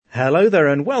Hello there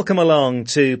and welcome along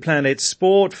to Planet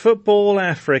Sport Football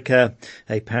Africa,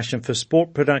 a passion for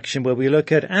sport production where we look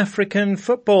at African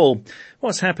football,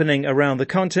 what's happening around the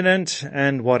continent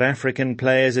and what African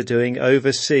players are doing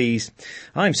overseas.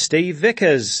 I'm Steve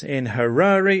Vickers in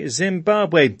Harare,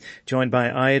 Zimbabwe, joined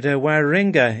by Ida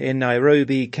Waringa in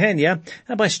Nairobi, Kenya,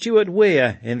 and by Stuart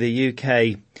Weir in the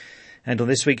UK. And on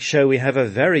this week's show we have a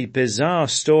very bizarre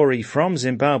story from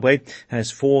Zimbabwe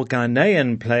as 4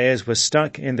 Ghanaian players were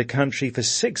stuck in the country for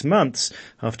 6 months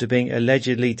after being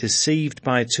allegedly deceived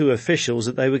by 2 officials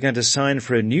that they were going to sign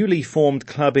for a newly formed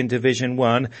club in Division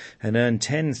 1 and earn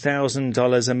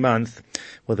 $10,000 a month.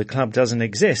 Well, the club doesn't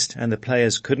exist and the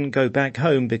players couldn't go back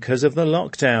home because of the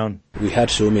lockdown. We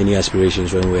had so many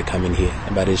aspirations when we were coming here,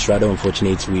 but it's rather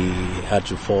unfortunate we had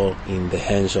to fall in the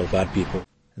hands of bad people.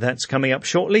 That's coming up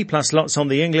shortly, plus lots on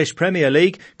the English Premier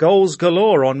League, goals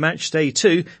galore on match day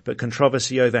 2, but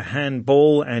controversy over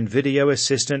handball and video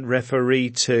assistant referee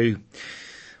too.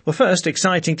 Well, first,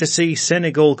 exciting to see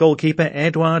Senegal goalkeeper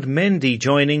Edouard Mendy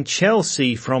joining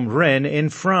Chelsea from Rennes in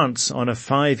France on a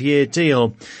 5-year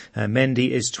deal.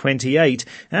 Mendy is 28.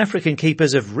 African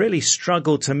keepers have really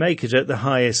struggled to make it at the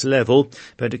highest level,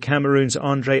 but Cameroon's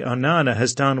Andre Onana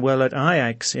has done well at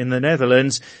Ajax in the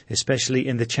Netherlands, especially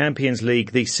in the Champions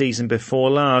League the season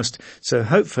before last. So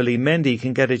hopefully Mendy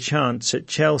can get a chance at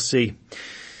Chelsea.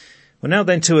 Well, now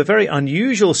then to a very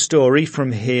unusual story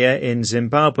from here in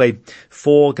Zimbabwe.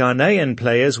 4 Ghanaian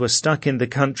players were stuck in the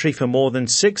country for more than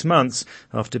 6 months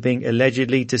after being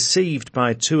allegedly deceived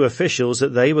by 2 officials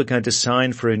that they were going to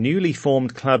sign for a newly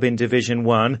formed club in Division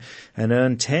 1 and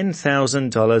earn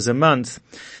 $10,000 a month.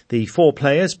 The 4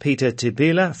 players, Peter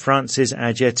Tibila, Francis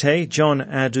Ajete, John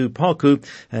Adupoku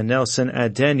and Nelson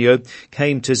Adenyo,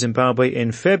 came to Zimbabwe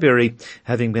in February,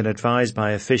 having been advised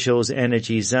by officials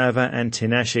Energy Zava and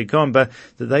Tinashe Gombe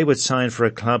that they would sign for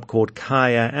a club called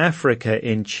Kaya Africa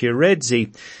in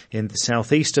Chiredzi in the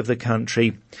southeast of the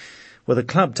country. Well, the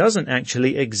club doesn't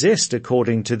actually exist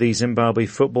according to the Zimbabwe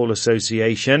Football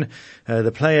Association.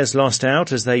 The players lost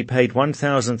out as they paid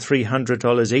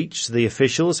 $1,300 each to the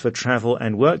officials for travel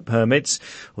and work permits,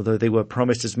 although they were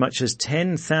promised as much as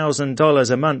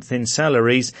 $10,000 a month in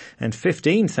salaries and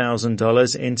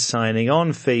 $15,000 in signing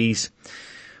on fees.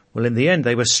 Well, in the end,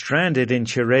 they were stranded in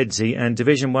Chiredzi and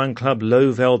Division 1 club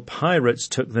Lowveld Pirates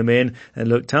took them in and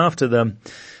looked after them.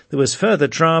 There was further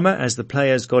drama as the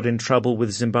players got in trouble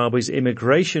with Zimbabwe's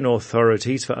immigration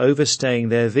authorities for overstaying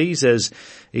their visas,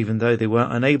 even though they were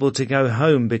unable to go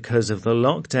home because of the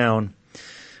lockdown.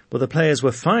 Well, the players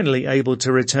were finally able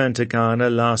to return to Ghana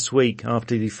last week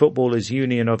after the Footballers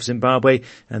Union of Zimbabwe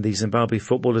and the Zimbabwe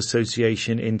Football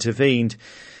Association intervened.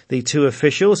 The 2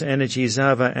 officials, Energy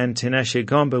Zava and Tinashe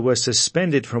Gombe, were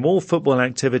suspended from all football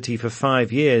activity for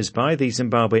 5 years by the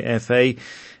Zimbabwe FA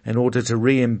in order to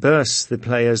reimburse the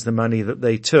players the money that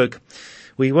they took.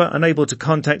 We were unable to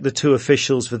contact the 2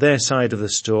 officials for their side of the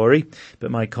story,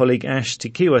 but my colleague Ash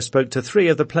Tikiwa spoke to 3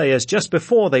 of the players just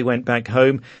before they went back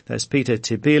home. That's Peter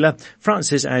Tibila,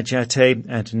 Francis Ajate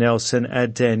and Nelson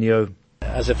Adenyo.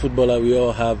 As a footballer, we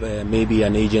all have maybe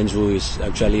an agent who is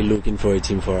actually looking for a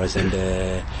team for us, and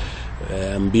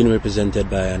I'm being represented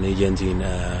by an agent in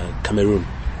Cameroon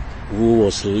who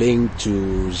was linked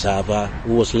to Zava,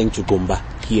 who was linked to Gomba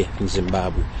here in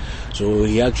Zimbabwe. So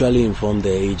he actually informed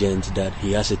the agent that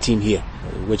he has a team here,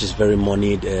 which is very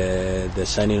moneyed. The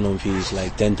signing on fee is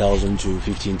like 10,000 to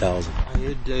 15,000.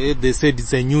 They said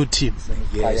it's a new team.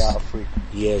 Yes.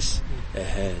 Yes.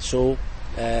 So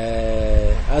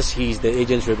as he's the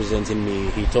agent representing me,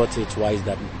 he thought it wise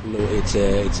that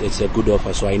it's a good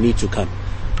offer, so I need to come.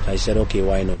 I said, okay,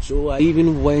 why not? So I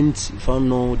even went, found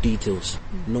no details,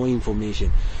 no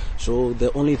information. So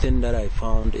the only thing that I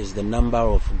found is the number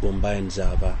of Gomba and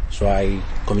Zava. So I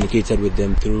communicated with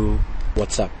them through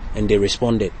WhatsApp, and they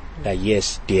responded that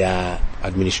yes, they are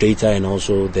administrator and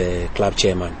also the club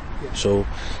chairman. So,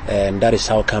 and that is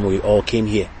how come we all came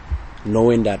here,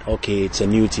 knowing that, okay, it's a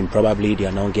new team, probably they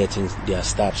are now getting their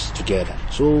staffs together.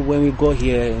 So when we got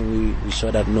here, we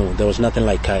saw that no, there was nothing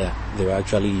like Kaya. They were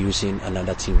actually using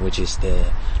another team, which is the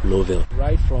Lowville.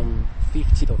 Right from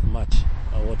 15th of March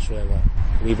or whatsoever,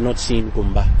 we've not seen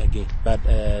Gomba again. But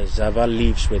Zava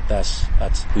lives with us.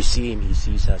 But we see him, he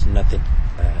sees us, nothing.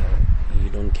 He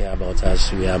don't care about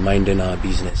us. We are minding our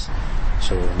business.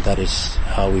 So that is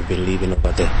how we've been living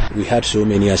over there. We had so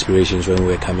many aspirations when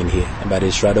we were coming here, but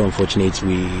it's rather unfortunate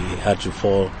we had to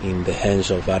fall in the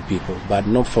hands of bad people. But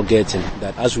not forgetting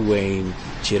that as we were in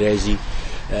Chiredzi,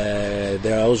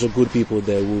 there are also good people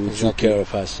there who took care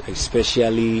of us,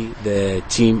 especially the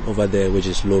team over there, which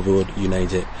is Lovewood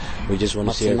United. We just want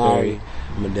to say the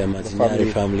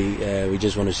Martinari family. We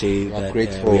just want to say that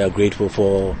we are grateful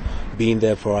for being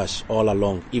there for us all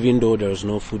along. Even though there was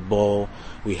no football,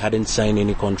 we hadn't signed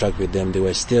any contract with them, they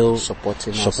were still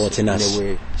supporting us in a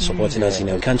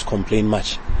way. We can't complain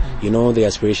much. You know, the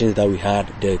aspirations that we had,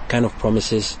 the kind of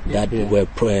promises that were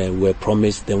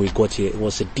promised, then we got here, it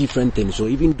was a different thing. So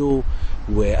even though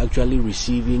we're actually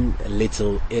receiving a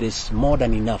little, it is more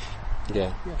than enough.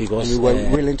 Yeah, because and we were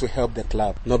willing to help the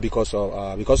club, not because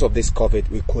of this COVID.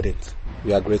 We couldn't.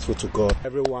 We are grateful to God.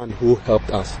 Everyone who helped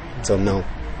us till now,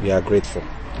 we are grateful.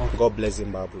 God bless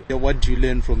Zimbabwe. What do you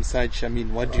learn from such? I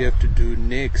mean, what do you have to do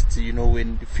next,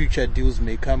 when future deals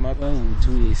may come up? What we'll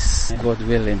do is, God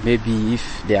willing, maybe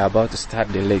if they are about to start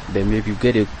the league, then maybe you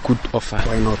get a good offer.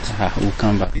 Why not? We'll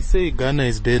come back. They say Ghana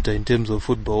is better in terms of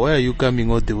football. Why are you coming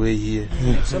all the way here?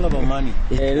 It's all about money.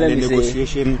 Let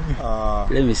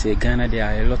me say, Ghana, there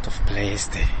are a lot of players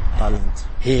there. Talent.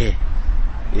 Here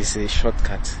is a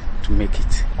shortcut to make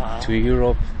it to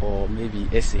Europe or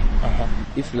maybe SA.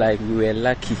 If like we were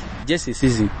lucky, just a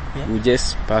season, we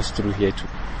just pass through here to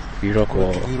Europe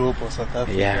or South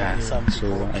Africa.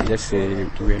 So I just say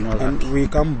we're not lucky. And we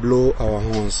can blow our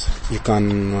horns. You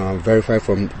can verify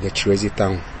from the Chirezi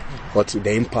town what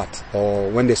the impact, or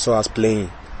when they saw us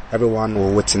playing, everyone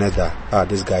will witness that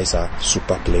these guys are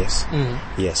super players.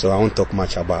 Yeah, so I won't talk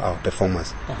much about our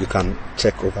performance. You can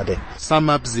check over there. Sum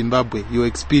up Zimbabwe, your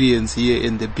experience here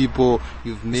and the people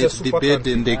you've met, the bad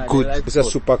and the good. It's a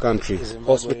super country.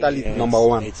 Hospitality number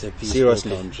one. It's a peaceful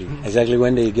Seriously. country. Exactly,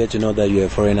 when they get to know that you're a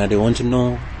foreigner, they want to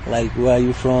know, like, where are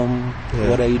you from?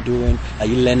 What are you doing? Are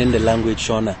you learning the language,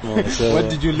 Shona? What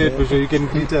did you learn, for sure? You can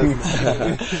greet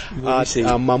us.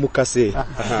 Mamukase.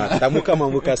 Tamuka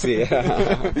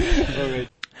Mamukase.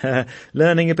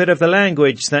 Learning a bit of the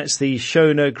language, that's the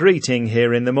Shona greeting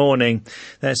here in the morning.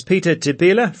 That's Peter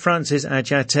Tibila, Francis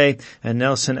Ajate and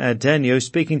Nelson Adenyo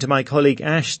speaking to my colleague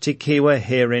Ash Tikiwa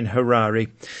here in Harare.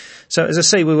 So as I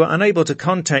say, we were unable to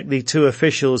contact the two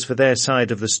officials for their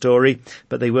side of the story,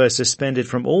 but they were suspended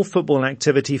from all football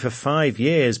activity for 5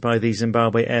 years by the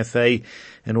Zimbabwe FA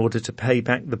in order to pay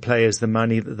back the players the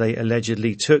money that they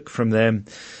allegedly took from them.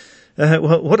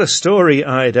 What a story,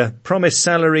 Ida. Promised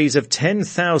salaries of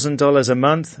 $10,000 a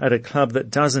month at a club that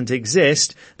doesn't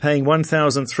exist, paying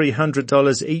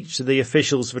 $1,300 each to the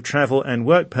officials for travel and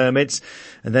work permits,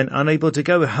 and then unable to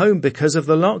go home because of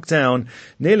the lockdown,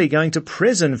 nearly going to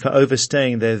prison for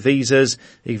overstaying their visas,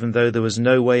 even though there was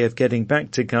no way of getting back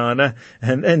to Ghana,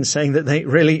 and then saying that they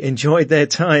really enjoyed their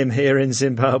time here in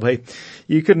Zimbabwe.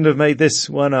 You couldn't have made this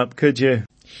one up, could you?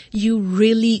 You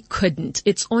really couldn't.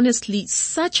 It's honestly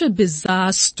such a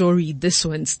bizarre story, this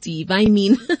one, Steve. I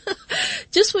mean,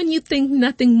 just when you think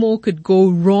nothing more could go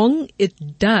wrong,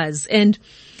 it does. And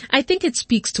I think it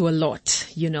speaks to a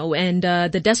lot, and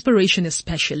the desperation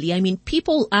especially. I mean,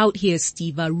 people out here,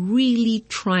 Steve, are really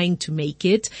trying to make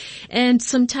it. And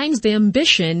sometimes their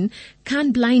ambition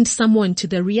can blind someone to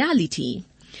the reality.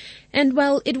 And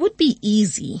well, it would be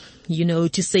easy,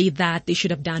 to say that they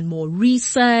should have done more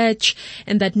research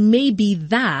and that maybe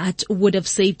that would have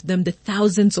saved them the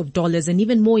thousands of dollars and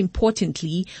even more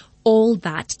importantly, all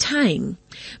that time.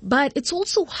 But it's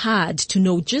also hard to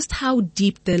know just how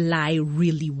deep the lie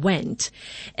really went.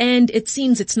 And it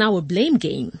seems it's now a blame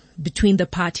game between the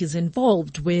parties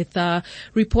involved, with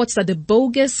reports that the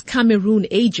bogus Cameroon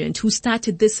agent who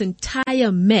started this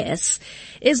entire mess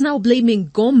is now blaming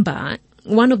Gomba,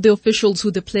 one of the officials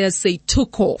who the players say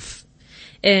took off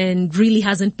and really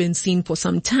hasn't been seen for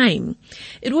some time.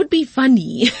 It would be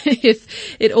funny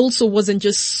if it also wasn't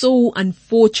just so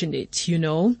unfortunate,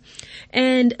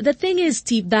 And the thing is,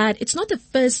 Steve, that it's not the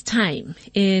first time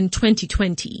in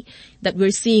 2020 that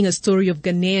we're seeing a story of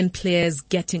Ghanaian players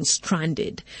getting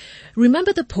stranded.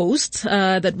 Remember the post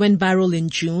that went viral in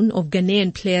June of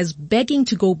Ghanaian players begging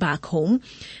to go back home?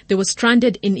 They were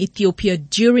stranded in Ethiopia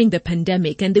during the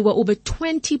pandemic, and there were over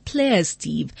 20 players,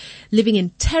 Steve, living in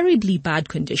terribly bad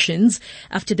conditions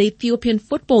after the Ethiopian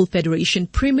Football Federation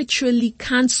prematurely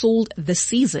cancelled the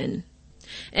season.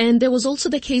 And there was also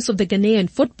the case of the Ghanaian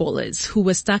footballers who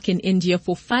were stuck in India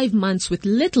for 5 months with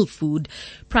little food,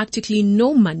 practically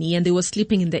no money, and they were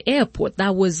sleeping in the airport.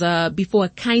 That was before a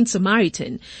kind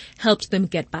Samaritan helped them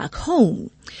get back home.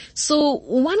 So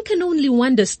one can only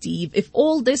wonder, Steve, if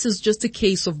all this is just a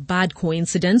case of bad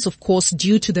coincidence, of course,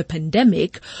 due to the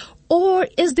pandemic, or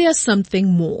is there something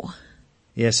more?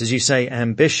 Yes, as you say,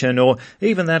 ambition, or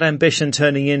even that ambition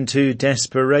turning into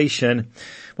desperation.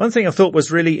 One thing I thought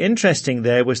was really interesting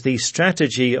there was the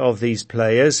strategy of these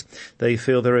players. They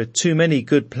feel there are too many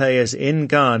good players in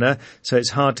Ghana, so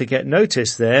it's hard to get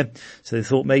noticed there. So they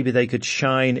thought maybe they could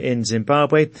shine in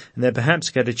Zimbabwe and then perhaps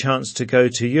get a chance to go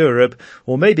to Europe,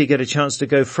 or maybe get a chance to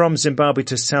go from Zimbabwe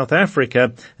to South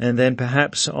Africa and then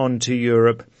perhaps on to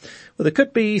Europe. Well, there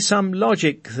could be some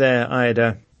logic there,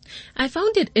 Ida. I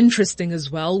found it interesting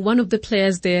as well. One of the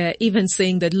players there even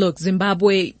saying that, look,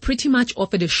 Zimbabwe pretty much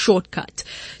offered a shortcut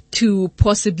to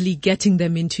possibly getting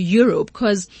them into Europe.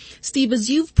 Because, Steve, as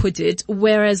you've put it,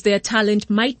 whereas their talent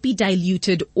might be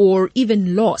diluted or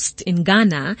even lost in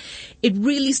Ghana, it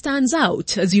really stands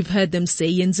out, as you've heard them say,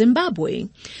 in Zimbabwe.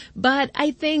 But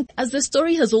I think, as the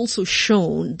story has also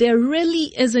shown, there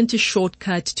really isn't a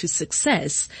shortcut to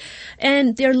success.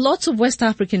 And there are lots of West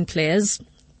African players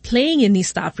playing in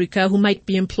East Africa who might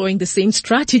be employing the same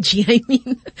strategy. I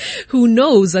mean, who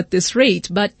knows at this rate?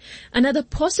 But another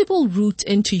possible route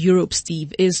into Europe,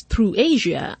 Steve, is through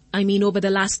Asia. I mean, over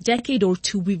the last decade or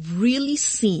two, we've really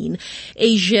seen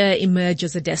Asia emerge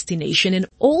as a destination, and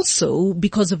also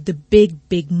because of the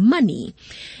big money.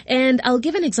 And I'll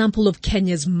give an example of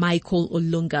Kenya's Michael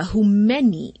Olunga, who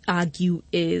many argue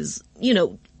is,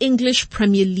 English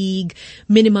Premier League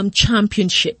minimum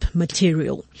championship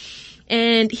material.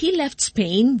 And he left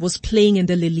Spain, was playing in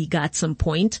the La Liga at some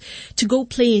point, to go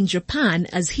play in Japan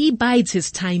as he bides his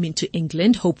time into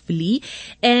England, hopefully,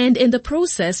 and in the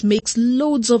process makes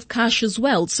loads of cash as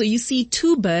well. So you see,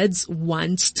 2 birds,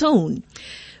 1 stone.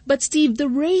 But Steve, the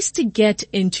race to get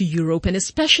into Europe, and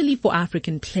especially for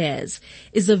African players,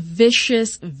 is a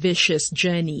vicious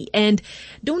journey. And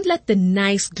don't let the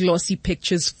nice glossy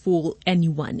pictures fool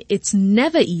anyone. It's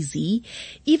never easy.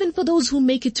 Even for those who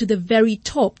make it to the very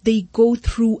top, they go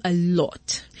through a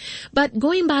lot. But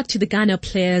going back to the Ghana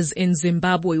players in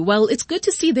Zimbabwe, well, it's good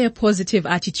to see their positive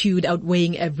attitude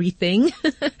outweighing everything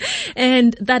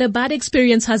and that a bad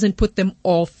experience hasn't put them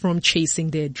off from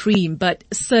chasing their dream. But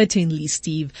certainly,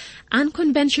 Steve,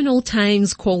 unconventional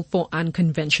times call for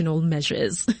unconventional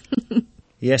measures.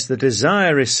 Yes, the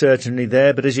desire is certainly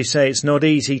there, but as you say, it's not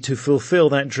easy to fulfill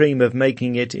that dream of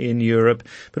making it in Europe.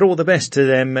 But all the best to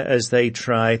them as they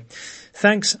try.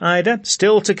 Thanks, Ida.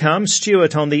 Still to come,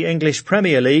 Stuart on the English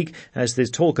Premier League, as there's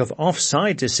talk of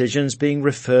offside decisions being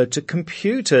referred to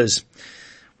computers.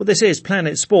 Well, this is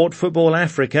Planet Sport Football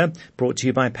Africa, brought to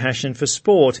you by Passion for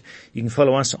Sport. You can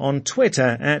follow us on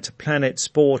Twitter at Planet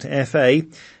Sport FA,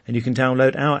 and you can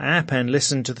download our app and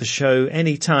listen to the show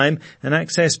anytime and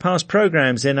access past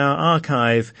programs in our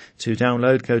archive. To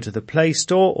download, go to the Play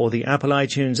Store or the Apple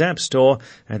iTunes App Store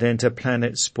and enter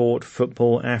Planet Sport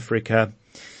Football Africa.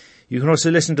 You can also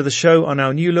listen to the show on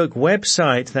our New Look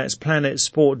website, that's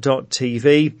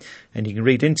planetsport.tv, and you can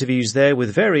read interviews there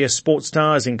with various sports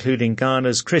stars, including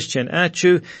Ghana's Christian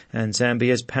Achu and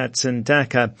Zambia's Patson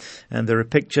Daka. And there are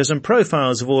pictures and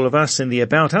profiles of all of us in the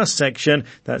About Us section,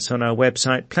 that's on our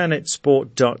website,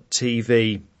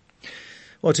 planetsport.tv.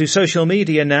 Well, to social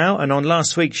media now, and on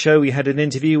last week's show we had an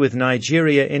interview with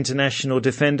Nigeria international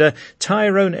defender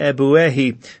Tyrone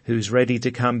Ebuehi, who's ready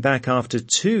to come back after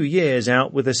 2 years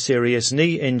out with a serious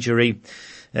knee injury.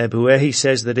 Ebuehi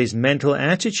says that his mental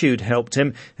attitude helped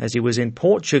him as he was in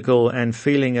Portugal and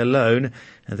feeling alone,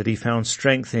 and that he found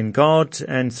strength in God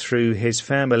and through his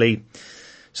family.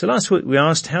 So last week we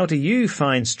asked, how do you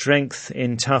find strength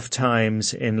in tough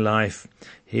times in life?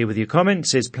 Here with your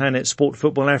comments is Planet Sport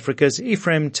Football Africa's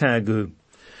Ephraim Tagu.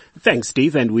 Thanks,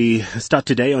 Steve. And we start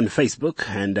today on Facebook.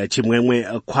 And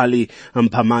Chimwemwe Kwali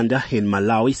Mpamanda in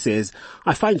Malawi says,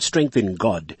 I find strength in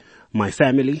God, my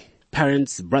family,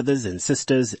 parents, brothers and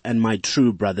sisters, and my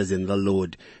true brothers in the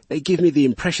Lord. They give me the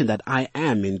impression that I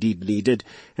am indeed needed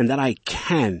and that I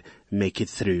can make it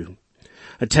through.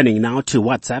 Turning now to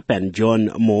WhatsApp, and John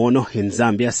Moono in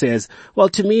Zambia says, well,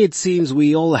 to me it seems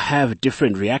we all have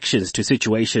different reactions to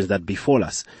situations that befall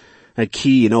us. A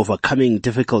key in overcoming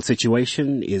difficult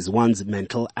situation is one's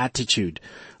mental attitude.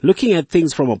 Looking at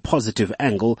things from a positive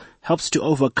angle helps to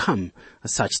overcome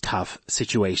such tough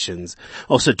situations.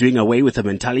 Also, doing away with the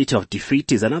mentality of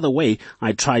defeat is another way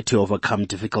I try to overcome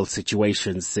difficult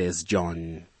situations, says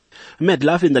John.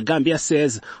 Medlove in the Gambia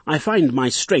says, I find my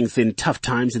strength in tough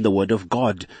times in the Word of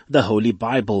God, the Holy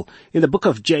Bible. In the book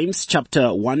of James,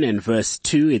 chapter 1 and verse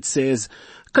 2, it says,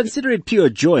 consider it pure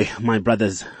joy, my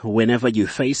brothers, whenever you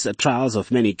face trials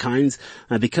of many kinds,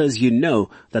 because you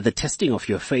know that the testing of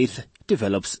your faith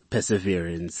develops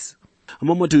perseverance.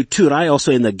 Momodu Turai,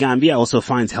 also in the Gambia, also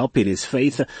finds help in his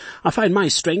faith. I find my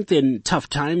strength in tough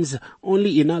times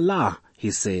only in Allah, he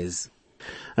says.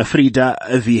 Frida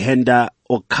Vihenda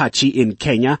Okachi in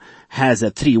Kenya has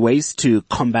 3 ways to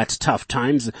combat tough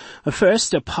times.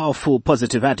 First, a powerful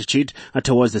positive attitude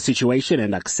towards the situation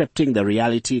and accepting the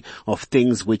reality of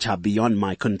things which are beyond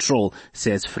my control,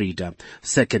 says Frida.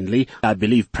 Secondly, I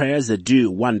believe prayers do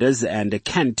wonders and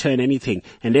can turn anything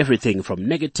and everything from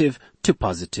negative to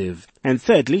positive. And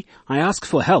thirdly, I ask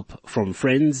for help from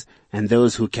friends and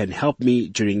those who can help me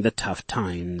during the tough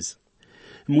times.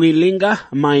 Mwilinga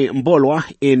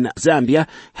Mbolwa in Zambia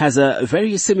has a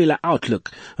very similar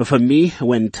outlook. For me,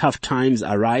 when tough times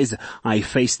arise, I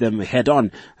face them head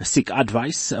on, seek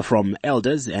advice from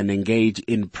elders and engage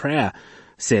in prayer,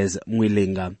 says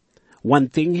Mwilinga. One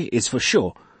thing is for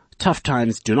sure, tough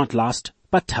times do not last,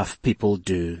 but tough people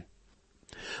do.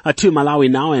 To Malawi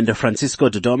now, and Francisco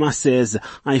Dodoma says,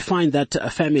 I find that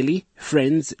family,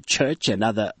 friends, church and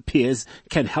other peers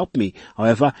can help me.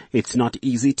 However, it's not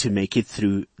easy to make it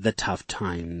through the tough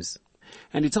times.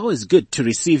 And it's always good to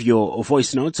receive your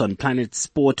voice notes on Planet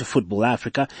Sport Football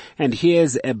Africa. And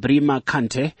here's Ebrima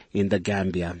Kante in the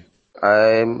Gambia.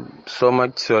 I'm so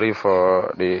much sorry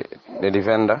for the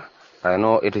defender. I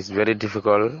know it is very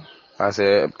difficult as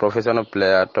a professional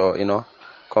player to,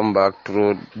 come back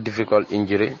through difficult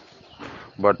injury.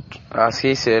 But as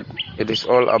he said, it is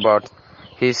all about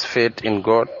his faith in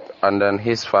God and then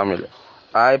his family.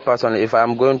 I personally, if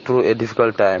I'm going through a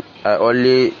difficult time, I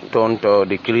only turn to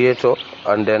the Creator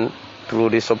and then through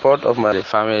the support of my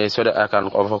family so that I can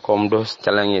overcome those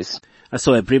challenges.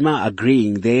 So Ebrima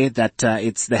agreeing there that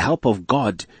it's the help of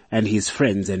God and his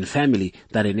friends and family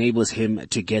that enables him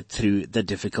to get through the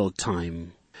difficult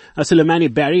time.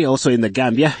 Sulemani Barry, also in the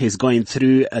Gambia, is going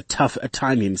through a tough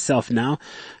time himself now.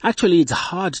 Actually, it's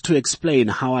hard to explain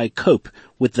how I cope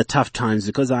with the tough times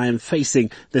because I am facing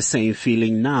the same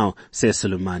feeling now, says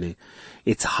Sulemani.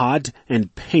 It's hard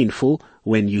and painful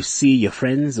when you see your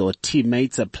friends or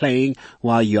teammates are playing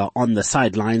while you are on the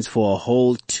sidelines for a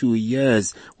whole 2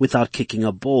 years without kicking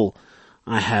a ball.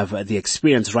 I have the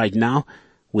experience right now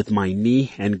with my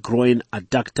knee and groin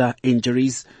adductor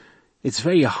injuries. It's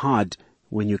very hard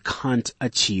when you can't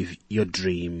achieve your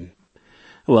dream.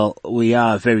 Well, we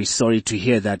are very sorry to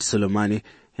hear that, Sulemani,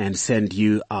 and send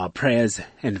you our prayers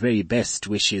and very best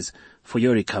wishes for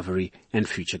your recovery and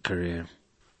future career.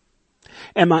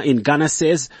 Emma in Ghana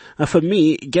says, for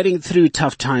me, getting through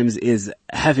tough times is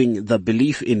having the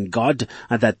belief in God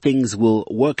that things will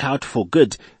work out for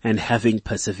good and having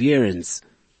perseverance.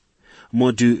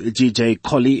 Modu GJ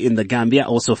Colley in the Gambia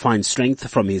also finds strength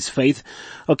from his faith.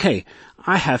 Okay,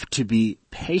 I have to be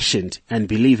patient and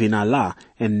believe in Allah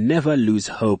and never lose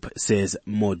hope, says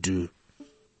Modu.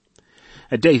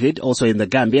 David, also in the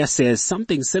Gambia, says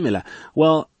something similar.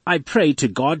 Well, I pray to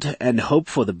God and hope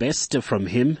for the best from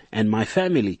him and my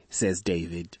family, says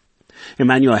David.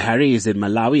 Emmanuel Harry is in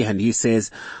Malawi and he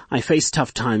says, I face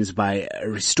tough times by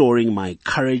restoring my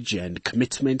courage and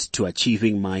commitment to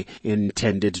achieving my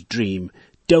intended dream.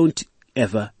 Don't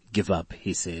ever give up,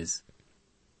 he says.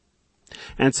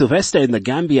 And Sylvester in the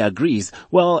Gambia agrees,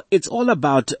 well, it's all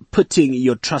about putting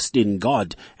your trust in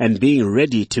God and being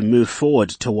ready to move forward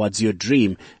towards your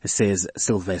dream, says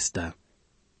Sylvester.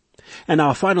 And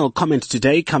our final comment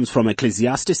today comes from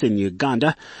Ecclesiastes in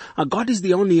Uganda. God is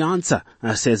the only answer,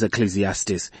 says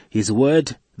Ecclesiastes. His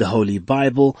word, the Holy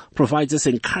Bible, provides us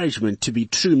encouragement to be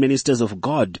true ministers of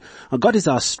God. God is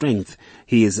our strength.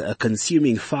 He is a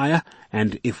consuming fire,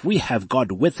 and if we have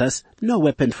God with us, no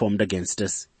weapon formed against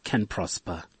us can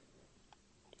prosper.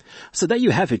 So there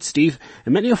you have it, Steve.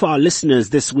 Many of our listeners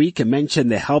this week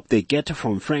mentioned the help they get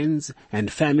from friends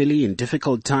and family in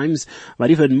difficult times,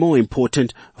 but even more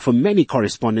important, for many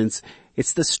correspondents,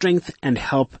 it's the strength and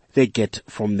help they get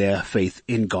from their faith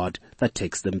in God that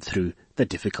takes them through the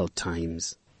difficult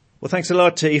times. Well, thanks a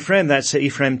lot to Ephraim. That's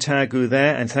Ephraim Tagu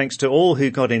there. And thanks to all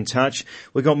who got in touch.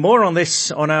 We've got more on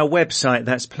this on our website.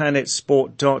 That's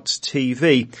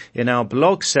planetsport.tv. In our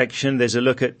blog section, there's a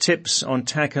look at tips on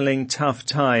tackling tough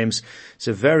times. It's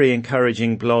a very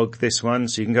encouraging blog, this one.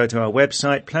 So you can go to our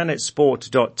website,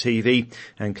 planetsport.tv,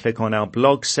 and click on our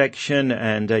blog section,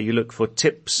 and you look for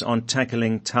tips on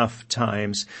tackling tough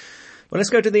times. Well, let's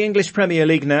go to the English Premier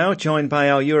League now, joined by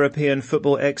our European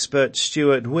football expert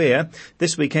Stuart Weir.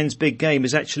 This weekend's big game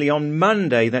is actually on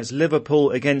Monday. That's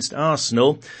Liverpool against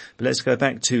Arsenal. But let's go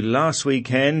back to last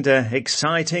weekend.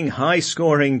 Exciting,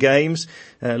 high-scoring games.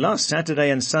 Last Saturday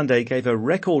and Sunday gave a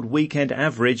record weekend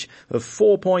average of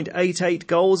 4.88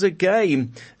 goals a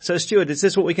game. So, Stuart, is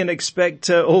this what we can expect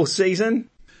all season?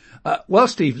 Well,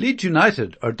 Steve, Leeds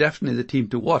United are definitely the team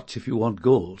to watch if you want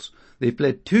goals. They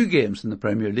played 2 games in the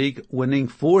Premier League, winning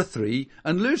 4-3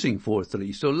 and losing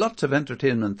 4-3, so lots of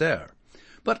entertainment there.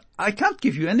 But I can't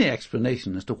give you any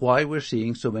explanation as to why we're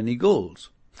seeing so many goals.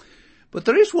 But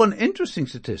there is one interesting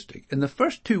statistic. In the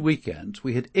first 2 weekends,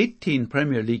 we had 18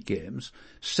 Premier League games,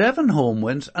 7 home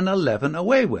wins and 11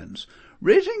 away wins,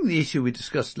 raising the issue we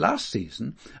discussed last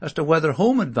season as to whether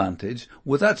home advantage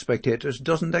without spectators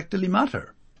doesn't actually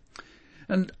matter.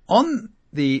 And on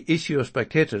the issue of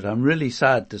spectators, I'm really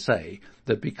sad to say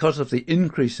that because of the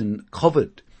increase in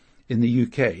COVID in the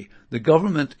UK, the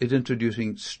government is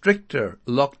introducing stricter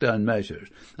lockdown measures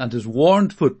and has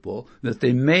warned football that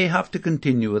they may have to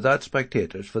continue without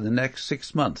spectators for the next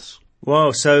 6 months.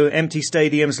 Wow, so empty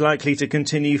stadiums likely to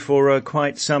continue for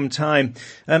quite some time.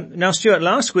 Now, Stuart,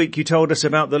 last week you told us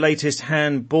about the latest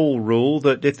handball rule,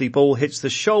 that if the ball hits the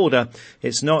shoulder,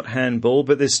 it's not handball,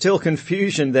 but there's still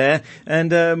confusion there,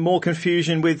 and more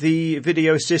confusion with the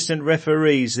video assistant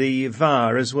referees, the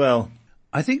VAR as well.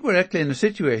 I think we're actually in a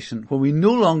situation where we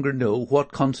no longer know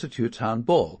what constitutes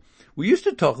handball. We used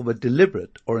to talk about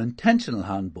deliberate or intentional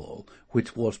handball,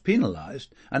 which was penalised,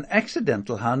 and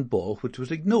accidental handball, which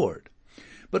was ignored.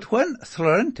 But when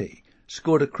Florenti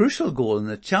scored a crucial goal in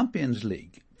the Champions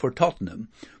League for Tottenham,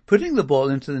 putting the ball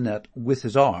into the net with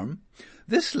his arm,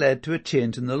 this led to a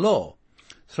change in the law.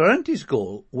 Florenti's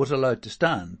goal was allowed to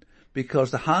stand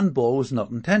because the handball was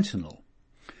not intentional.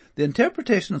 The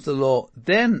interpretation of the law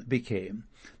then became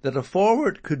that a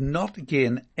forward could not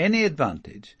gain any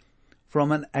advantage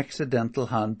from an accidental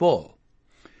handball.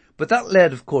 But that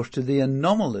led, of course, to the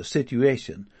anomalous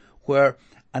situation where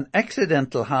an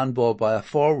accidental handball by a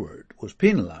forward was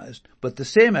penalised, but the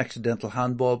same accidental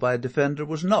handball by a defender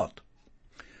was not.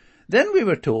 Then we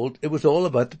were told it was all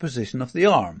about the position of the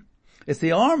arm. If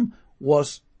the arm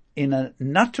was in a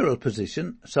natural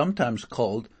position, sometimes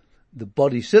called the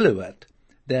body silhouette,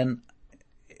 then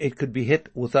it could be hit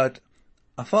without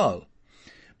a foul.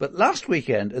 But last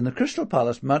weekend, in the Crystal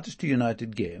Palace Manchester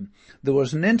United game, there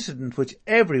was an incident which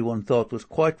everyone thought was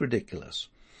quite ridiculous.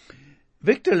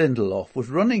 Victor Lindelof was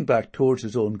running back towards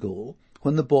his own goal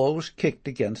when the ball was kicked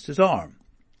against his arm.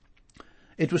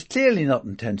 It was clearly not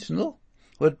intentional,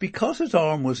 but because his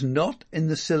arm was not in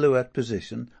the silhouette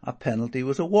position, a penalty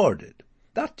was awarded.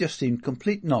 That just seemed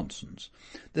complete nonsense.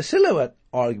 The silhouette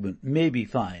argument may be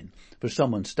fine for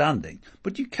someone standing,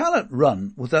 but you cannot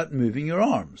run without moving your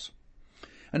arms.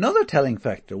 Another telling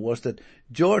factor was that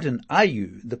Jordan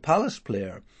Ayew, the Palace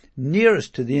player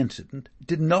nearest to the incident,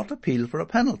 did not appeal for a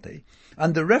penalty,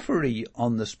 and the referee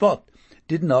on the spot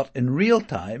did not in real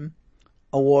time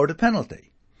award a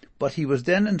penalty. But he was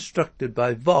then instructed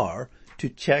by VAR to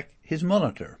check his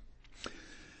monitor.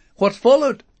 What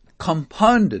followed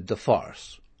compounded the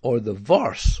farce, or the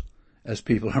varse, as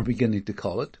people are beginning to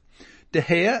call it. De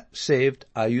Gea saved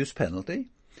Ayew's penalty.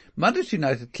 Manchester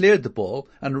United cleared the ball,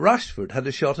 and Rashford had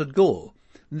a shot at goal.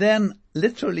 Then,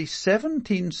 literally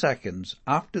 17 seconds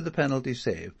after the penalty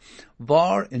save,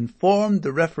 VAR informed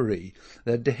the referee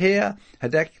that De Gea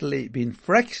had actually been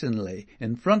fractionally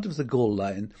in front of the goal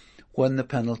line when the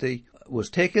penalty was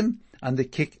taken, and the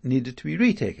kick needed to be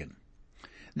retaken.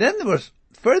 Then there was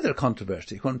further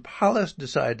controversy when Palace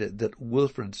decided that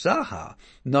Wilfried Zaha,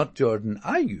 not Jordan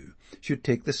Ayew, should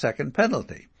take the second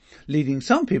penalty, leading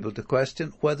some people to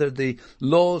question whether the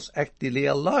laws actually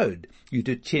allowed you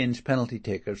to change penalty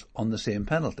takers on the same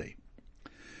penalty.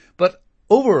 But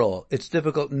overall, it's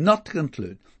difficult not to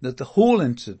conclude that the whole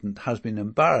incident has been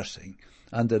embarrassing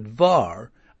and that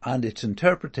VAR and its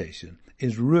interpretation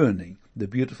is ruining the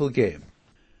beautiful game.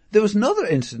 There was another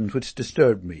incident which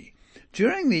disturbed me.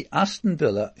 During the Aston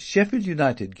Villa-Sheffield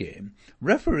United game,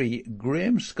 referee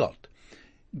Graham Scott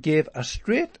gave a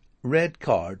straight red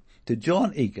card to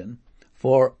John Egan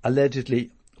for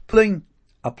allegedly pulling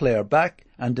a player back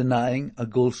and denying a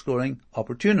goal-scoring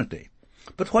opportunity.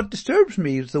 But what disturbs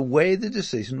me is the way the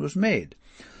decision was made.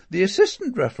 The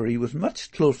assistant referee was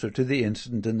much closer to the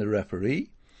incident than the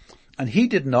referee, and he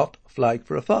did not flag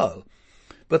for a foul.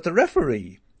 But the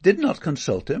referee did not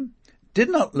consult him, did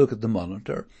not look at the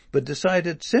monitor, but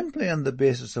decided simply on the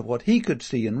basis of what he could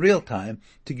see in real time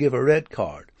to give a red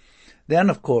card. Then,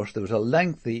 of course, there was a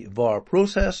lengthy VAR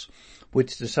process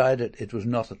which decided it was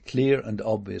not a clear and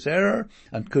obvious error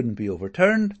and couldn't be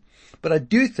overturned. But I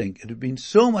do think it would have been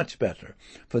so much better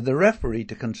for the referee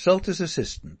to consult his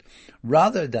assistant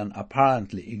rather than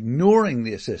apparently ignoring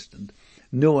the assistant,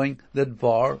 knowing that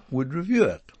VAR would review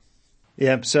it.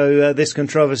 Yeah, so this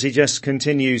controversy just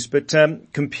continues, but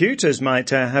computers might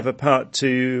have a part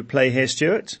to play here,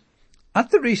 Stuart.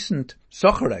 At the recent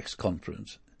SoccerX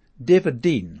conference, David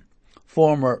Dean,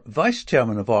 former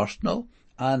vice-chairman of Arsenal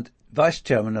and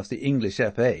vice-chairman of the English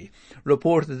FA,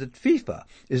 reported that FIFA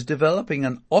is developing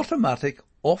an automatic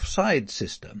offside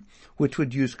system, which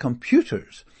would use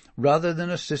computers rather than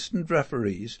assistant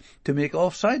referees to make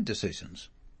offside decisions.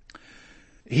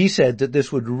 He said that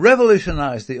this would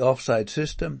revolutionize the offside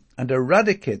system and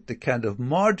eradicate the kind of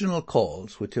marginal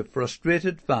calls which have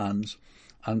frustrated fans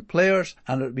and players,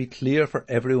 and it would be clear for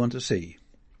everyone to see.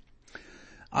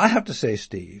 I have to say,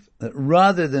 Steve, that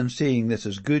rather than seeing this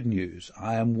as good news,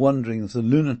 I am wondering if the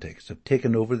lunatics have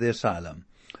taken over the asylum.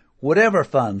 Whatever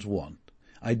fans want,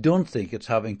 I don't think it's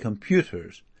having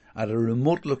computers at a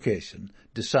remote location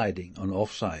deciding on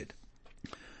offside.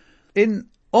 In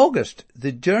August,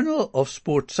 the Journal of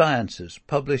Sports Sciences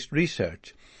published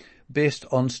research based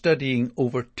on studying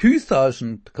over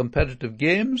 2,000 competitive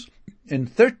games in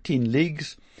 13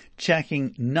 leagues,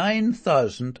 checking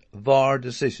 9,000 VAR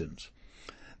decisions.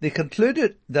 They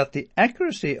concluded that the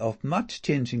accuracy of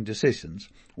match-changing decisions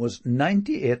was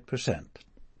 98%.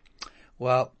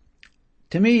 Well,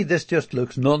 to me this just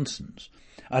looks nonsense,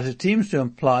 as it seems to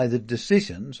imply that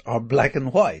decisions are black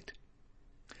and white,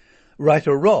 right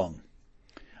or wrong.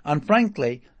 And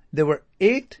frankly, there were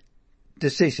 8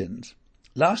 decisions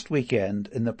last weekend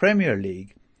in the Premier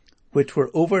League which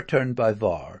were overturned by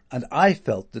VAR, and I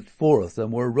felt that 4 of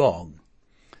them were wrong.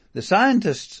 The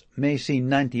scientists may seem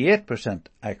 98%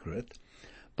 accurate,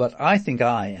 but I think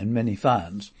I and many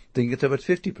fans think it's about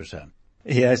 50%.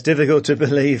 Yeah, it's difficult to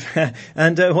believe.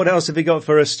 And what else have you got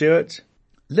for us, Stuart?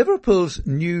 Liverpool's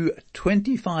new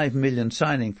 25 million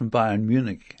signing from Bayern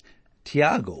Munich,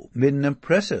 Thiago, made an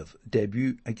impressive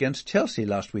debut against Chelsea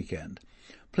last weekend.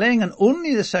 Playing in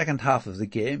only the second half of the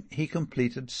game, he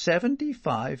completed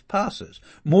 75 passes,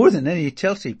 more than any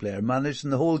Chelsea player managed in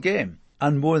the whole game,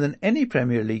 and more than any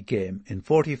Premier League game in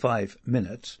 45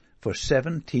 minutes for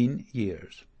 17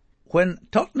 years. When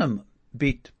Tottenham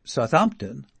beat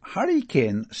Southampton, Harry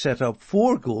Kane set up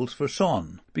 4 goals for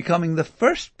Son, becoming the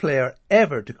first player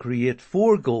ever to create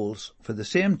 4 goals for the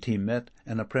same teammate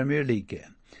in a Premier League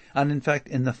game. And in fact,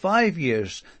 in the 5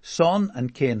 years Son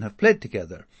and Kane have played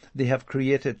together, they have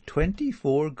created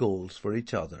 24 goals for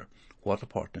each other. What a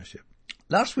partnership.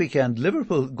 Last weekend,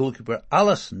 Liverpool goalkeeper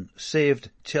Alisson saved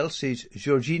Chelsea's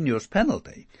Jorginho's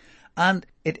penalty, and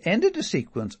it ended a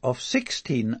sequence of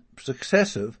 16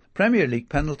 successive Premier League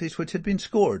penalties which had been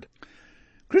scored.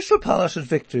 Crystal Palace's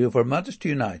victory over Manchester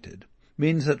United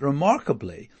means that,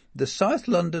 remarkably, the South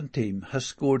London team has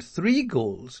scored 3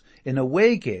 goals in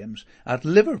away games at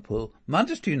Liverpool,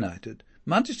 Manchester United,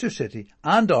 Manchester City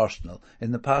and Arsenal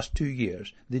in the past 2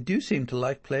 years. They do seem to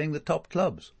like playing the top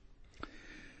clubs.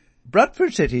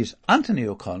 Bradford City's Anthony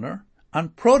O'Connor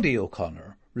and Proddy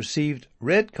O'Connor received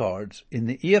red cards in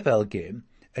the EFL game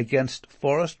against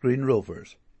Forest Green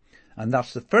Rovers, and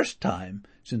that's the first time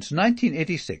since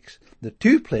 1986 that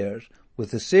 2 players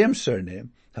with the same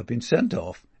surname have been sent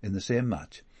off in the same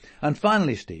match. And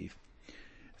finally, Steve,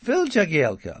 Phil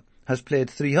Jagielka has played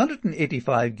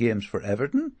 385 games for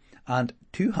Everton and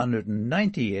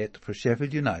 298 for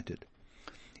Sheffield United.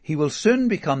 He will soon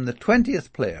become the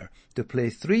 20th player to play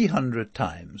 300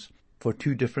 times for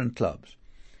 2 different clubs.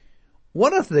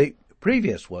 One of the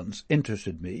previous ones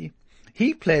interested me.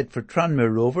 He played for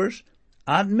Tranmere Rovers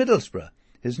and Middlesbrough.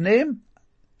 His name?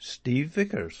 Steve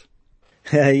Vickers.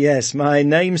 Yes, my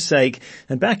namesake.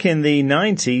 And back in the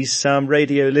 90s, some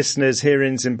radio listeners here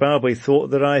in Zimbabwe thought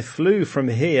that I flew from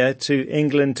here to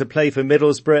England to play for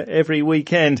Middlesbrough every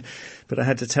weekend. But I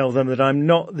had to tell them that I'm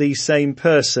not the same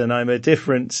person. I'm a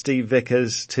different Steve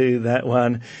Vickers to that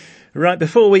one. Right,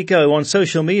 before we go, on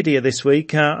social media this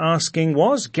week, asking,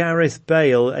 was Gareth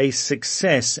Bale a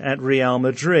success at Real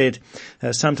Madrid?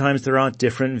 Sometimes there are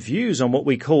different views on what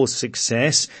we call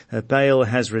success. Bale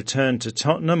has returned to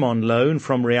Tottenham on loan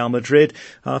from Real Madrid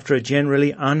after a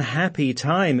generally unhappy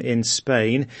time in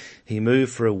Spain. He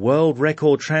moved for a world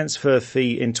record transfer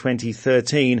fee in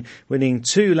 2013, winning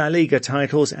 2 La Liga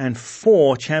titles and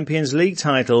 4 Champions League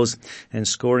titles, and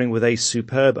scoring with a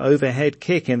superb overhead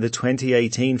kick in the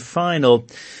 2018 final.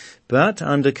 But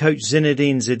under coach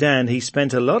Zinedine Zidane, he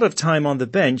spent a lot of time on the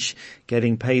bench,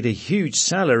 getting paid a huge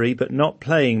salary but not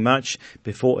playing much,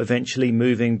 before eventually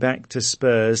moving back to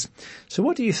Spurs. So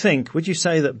what do you think? Would you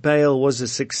say that Bale was a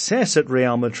success at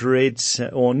Real Madrid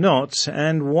or not,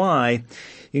 and why?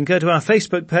 You can go to our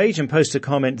Facebook page and post a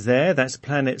comment there. That's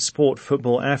Planet Sport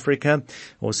Football Africa.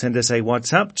 Or send us a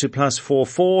WhatsApp to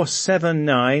 +44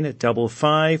 79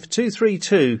 55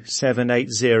 232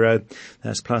 780.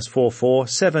 That's +44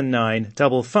 79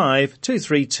 55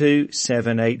 232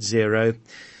 780.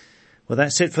 Well,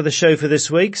 that's it for the show for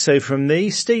this week. So from me,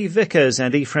 Steve Vickers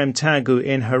and Ephraim Tagu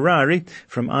in Harare,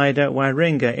 from Ida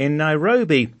Waringa in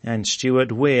Nairobi and Stuart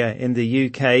Weir in the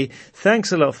UK,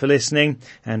 thanks a lot for listening.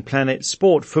 And Planet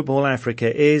Sport Football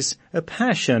Africa is a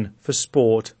passion for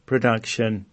sport production.